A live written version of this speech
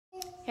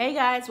Hey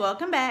guys,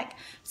 welcome back.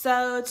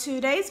 So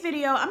today's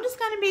video, I'm just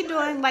going to be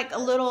doing like a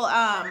little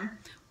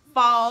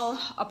fall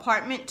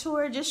apartment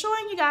tour, just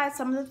showing you guys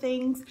some of the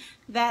things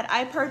that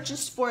I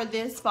purchased for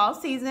this fall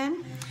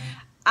season.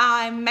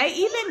 I may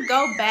even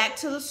go back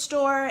to the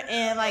store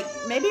and like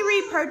maybe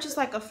repurchase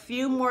like a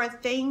few more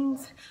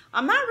things.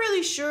 I'm not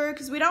really sure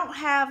because we don't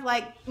have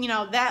like, you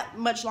know, that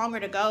much longer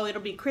to go.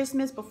 It'll be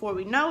Christmas before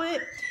we know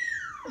it.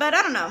 But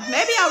I don't know.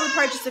 Maybe I'll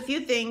repurchase a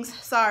few things.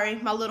 Sorry,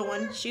 my little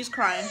one. She's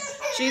crying.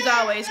 She's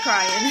always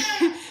crying.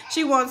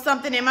 She wants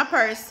something in my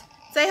purse.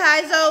 Say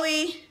hi,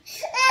 Zoe.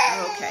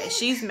 Okay,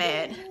 she's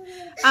mad.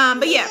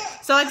 But yeah,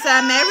 so like I said,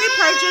 I may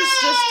repurchase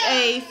just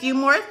a few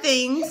more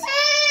things.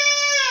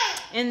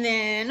 And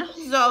then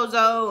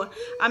Zozo,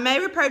 I may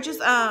repurchase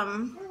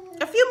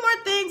a few more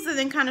things and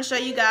then kind of show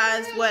you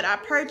guys what I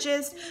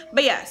purchased.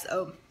 But yeah,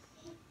 so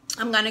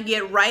I'm gonna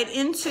get right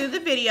into the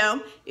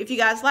video. If you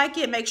guys like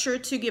it, make sure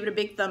to give it a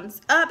big thumbs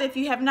up. If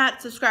you have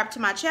not subscribed to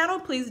my channel,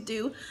 please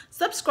do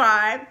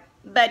subscribe.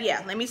 But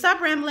yeah, let me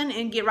stop rambling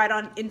and get right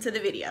on into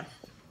the video.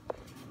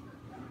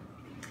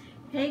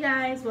 Hey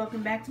guys,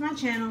 welcome back to my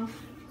channel.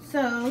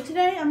 So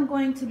today I'm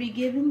going to be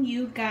giving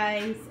you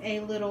guys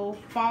a little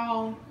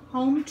fall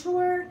home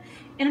tour,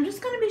 and I'm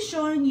just going to be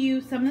showing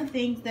you some of the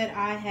things that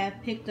I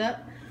have picked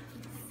up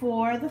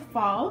for the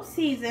fall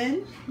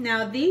season.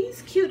 Now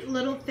these cute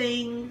little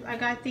things, I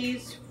got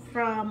these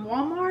from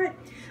Walmart.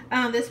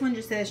 This one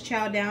just says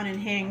chow down and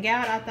hang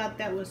out. I thought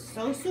that was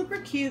so super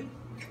cute.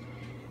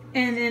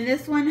 And then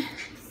this one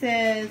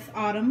says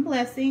autumn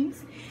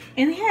blessings,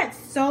 and they had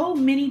so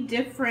many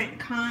different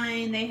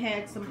kind. They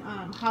had some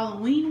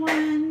Halloween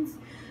ones,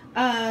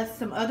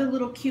 some other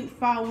little cute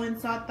fall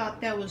ones, so I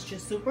thought that was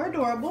just super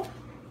adorable.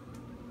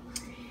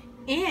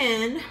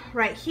 And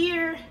right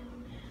here,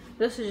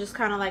 this is just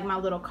kind of like my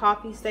little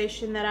coffee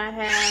station that I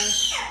have.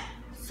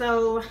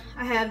 So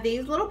I have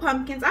these little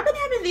pumpkins. I've been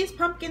having these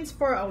pumpkins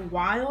for a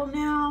while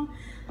now.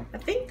 I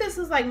think this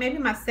is like maybe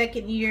my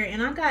second year,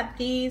 and I got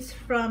these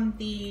from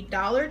the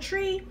Dollar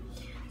Tree.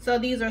 So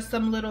these are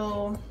some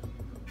little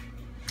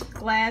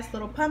glass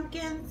little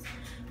pumpkins.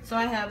 So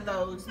I have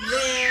those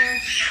there,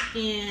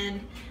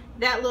 and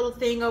that little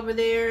thing over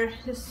there,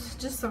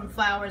 just some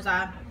flowers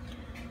I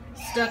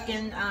stuck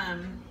in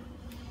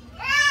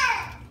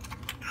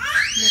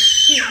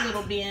this cute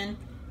little bin.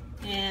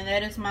 And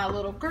that is my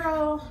little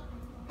girl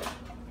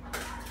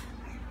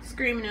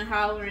screaming and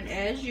hollering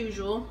as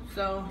usual.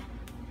 So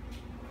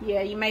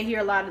yeah, you may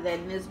hear a lot of that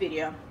in this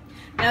video.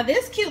 Now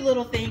this cute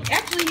little thing,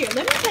 actually here,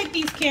 let me take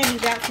these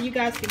candies out so you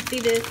guys can see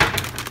this.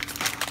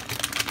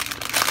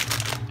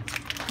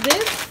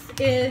 This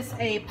is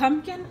a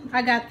pumpkin.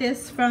 I got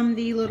this from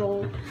the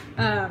little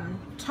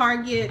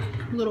Target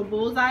little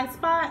bullseye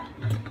spot.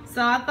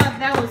 So I thought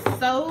that was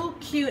so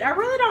cute. I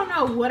really don't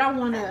know what I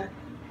want to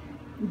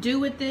do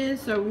with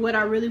this or what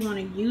I really want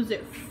to use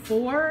it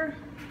for.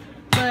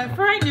 But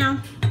for right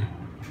now,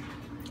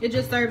 it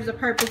just serves the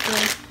purpose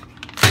of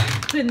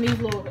putting these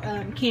little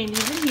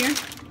candies in here.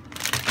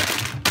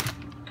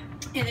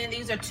 And then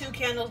these are two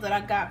candles that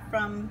I got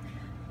from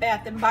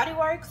Bath and Body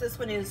Works. This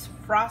one is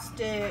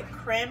frosted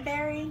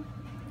cranberry,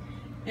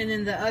 and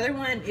then the other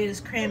one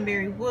is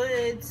cranberry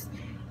woods.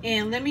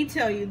 And let me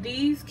tell you,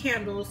 these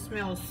candles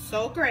smell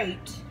so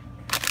great.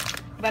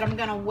 But I'm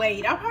gonna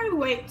wait. I'll probably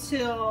wait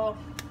till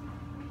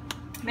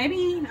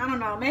maybe, I don't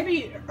know,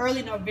 maybe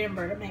early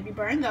November to maybe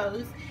burn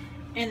those.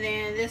 And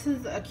then this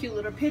is a cute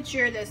little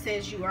picture that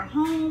says you are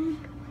home.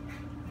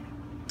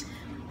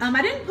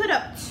 I didn't put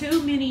up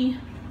too many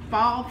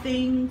fall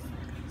things,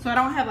 so I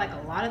don't have like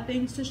a lot of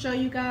things to show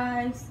you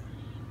guys.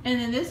 And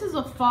then this is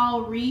a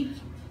fall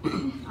wreath.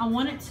 I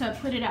wanted to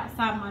put it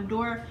outside my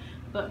door,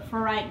 but for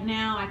right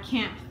now I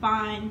can't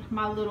find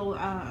my little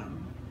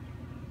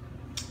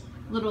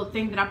little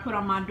thing that I put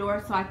on my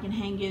door so I can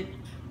hang it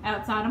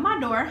outside of my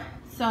door.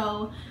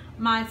 So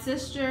my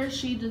sister,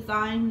 she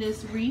designed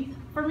this wreath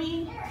for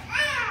me.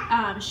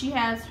 She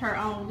has her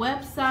own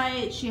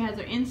website, she has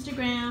her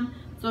Instagram.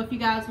 So if you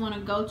guys want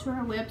to go to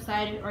her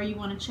website or you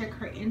want to check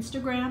her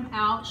Instagram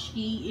out,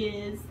 she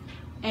is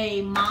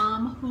a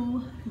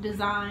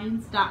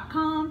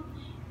momwhodesigns.com.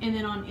 And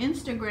then on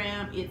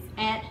Instagram, it's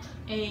at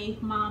a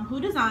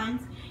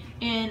momwhodesigns.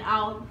 And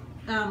I'll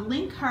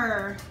link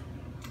her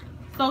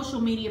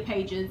social media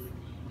pages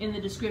in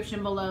the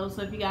description below.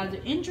 So if you guys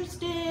are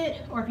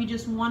interested, or if you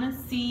just want to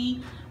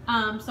see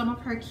some of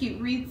her cute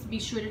wreaths, be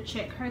sure to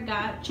check her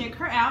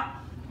out.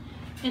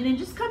 And then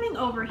just coming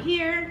over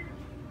here,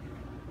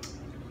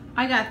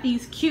 I got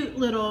these cute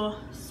little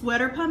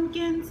sweater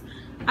pumpkins.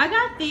 I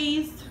got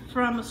these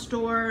from a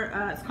store,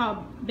 it's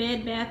called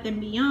Bed Bath &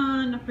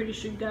 Beyond. I'm pretty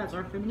sure you guys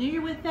are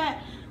familiar with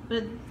that,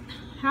 but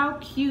how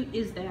cute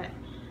is that?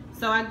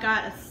 So I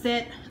got a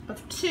set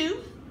of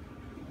 2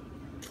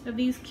 of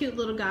these cute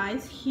little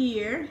guys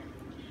here.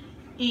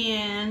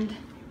 And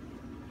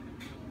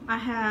I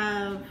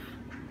have,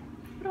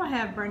 what do I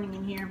have burning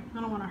in here? I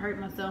don't want to hurt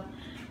myself.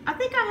 I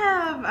think I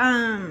have,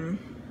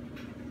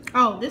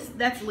 oh,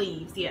 that's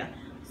leaves, yeah.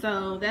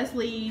 So that's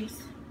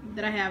leaves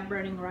that I have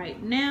burning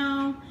right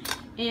now.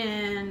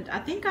 And I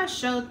think I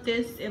showed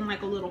this in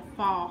like a little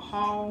fall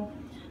haul.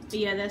 But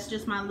yeah, that's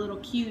just my little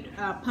cute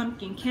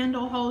pumpkin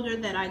candle holder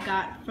that I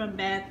got from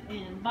Bath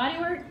and Body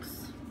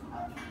Works.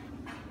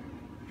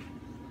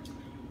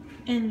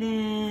 And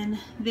then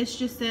this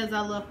just says I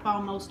love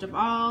fall most of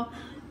all.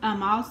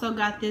 I also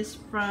got this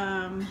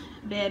from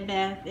Bed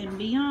Bath and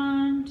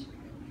Beyond.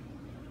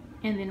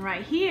 And then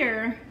right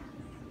here,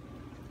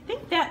 I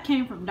think that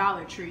came from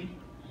Dollar Tree.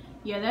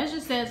 Yeah, that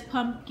just says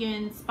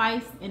pumpkin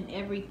spice and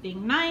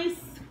everything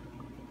nice.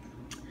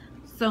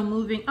 So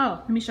moving, oh,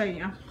 let me show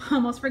you. I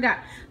almost forgot.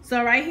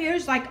 So right here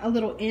is like a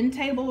little end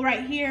table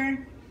right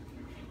here.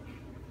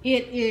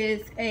 It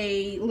is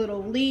a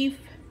little leaf.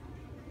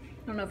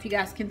 I don't know if you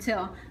guys can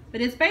tell, but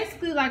it's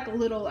basically like a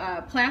little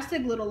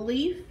plastic little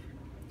leaf.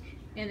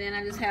 And then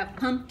I just have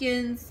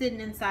pumpkins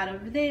sitting inside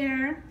of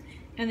there.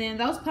 And then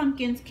those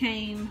pumpkins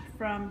came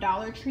from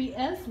Dollar Tree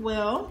as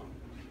well.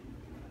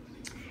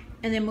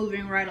 And then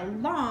moving right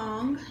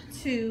along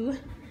to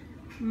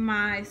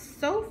my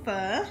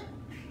sofa.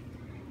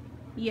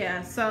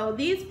 Yeah, so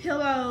these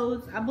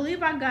pillows, I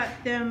believe I got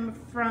them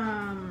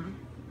from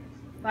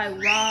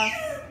like Ross.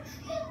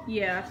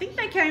 Yeah, I think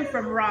they came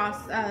from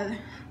Ross.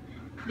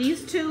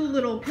 These two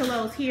little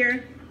pillows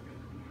here,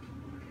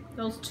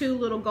 those two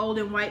little gold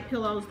and white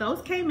pillows,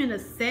 those came in a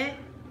set.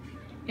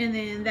 And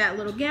then that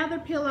little gather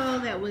pillow,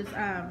 that was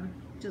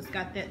just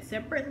got that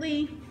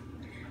separately.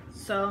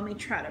 So let me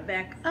try to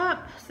back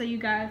up so you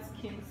guys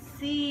can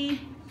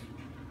see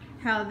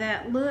how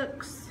that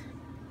looks.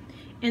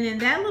 And then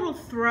that little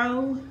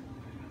throw,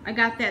 I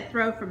got that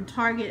throw from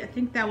Target. I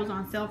think that was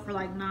on sale for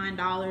like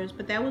 $9,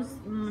 but that was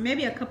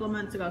maybe a couple of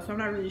months ago, so I'm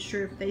not really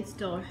sure if they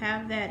still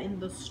have that in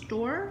the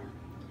store.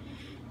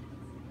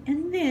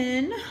 And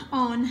then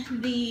on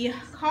the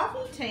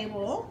coffee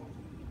table,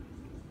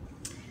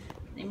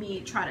 let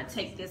me try to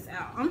take this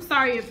out. I'm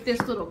sorry if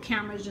this little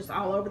camera is just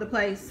all over the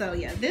place. So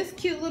yeah, this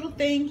cute little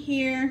thing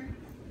here,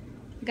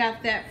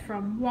 got that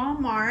from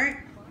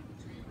Walmart.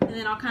 And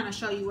then I'll kind of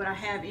show you what I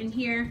have in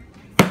here.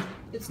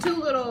 It's two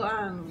little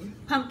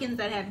pumpkins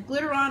that have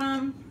glitter on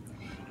them.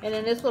 And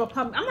then this little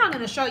pumpkin, I'm not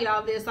going to show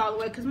y'all this all the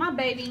way because my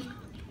baby,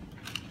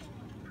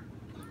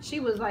 she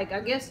was like,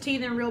 I guess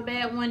teething real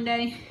bad one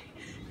day.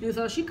 And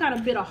so she kind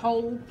of bit a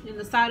hole in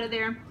the side of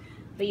there.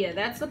 But yeah,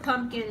 that's a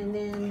pumpkin, and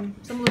then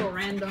some little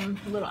random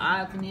little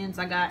odds and ends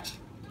I got.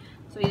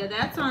 So yeah,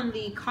 that's on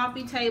the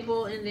coffee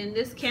table. And then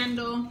this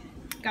candle,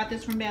 got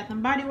this from Bath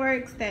and Body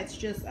Works. That's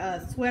just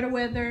sweater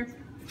weather.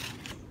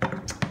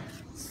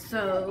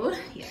 So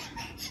yeah,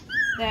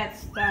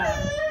 that's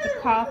the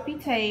coffee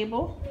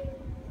table.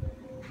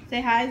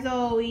 Say hi,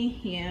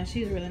 Zoe. Yeah,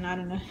 she's really not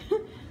in a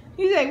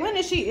he's like, when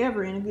is she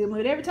ever in a good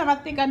mood? Every time I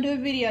think I do a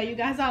video, you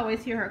guys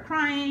always hear her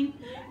crying.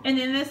 And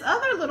then this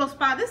other little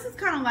spot, this is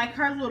kind of like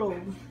her little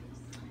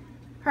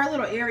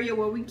area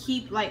where we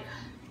keep like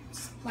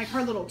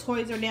her little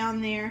toys are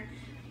down there.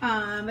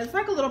 It's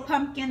like a little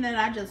pumpkin that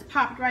I just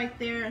popped right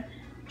there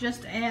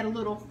just to add a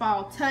little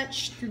fall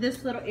touch to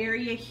this little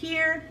area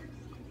here.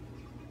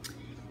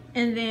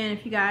 And then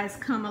if you guys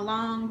come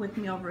along with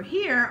me over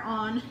here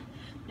on,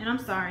 and I'm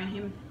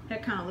sorry,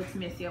 that kind of looks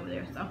messy over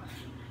there, so.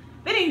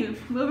 But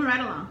anywho, moving right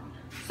along.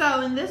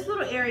 So in this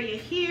little area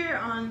here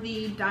on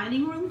the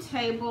dining room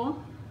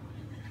table,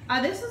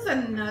 this is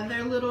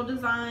another little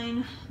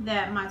design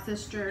that my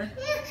sister,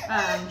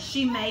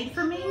 she made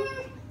for me.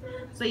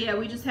 So yeah,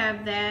 we just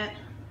have that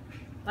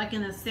like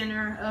in the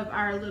center of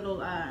our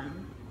little,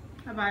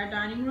 of our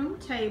dining room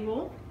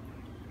table.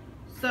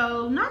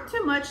 So not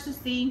too much to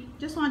see.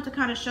 Just wanted to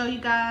kind of show you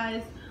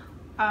guys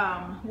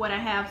what I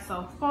have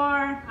so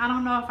far. I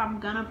don't know if I'm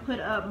gonna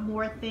put up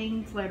more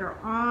things later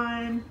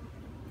on,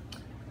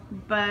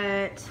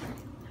 but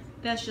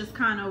that's just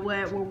kind of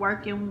what we're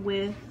working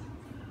with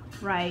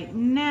right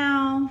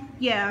now.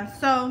 Yeah,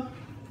 so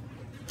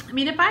I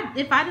mean, if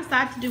I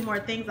decide to do more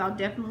things, I'll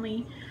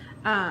definitely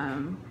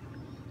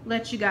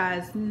let you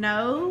guys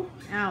know.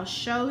 I'll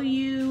show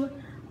you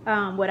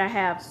what I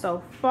have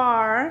so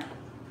far.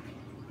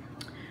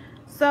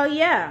 So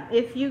yeah,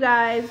 if you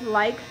guys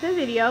like the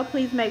video,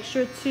 please make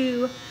sure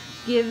to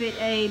give it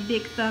a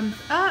big thumbs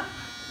up.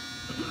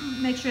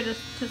 Make sure to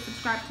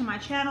subscribe to my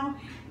channel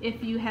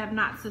if you have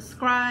not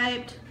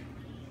subscribed.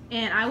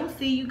 And I will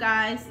see you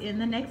guys in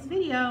the next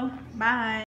video. Bye.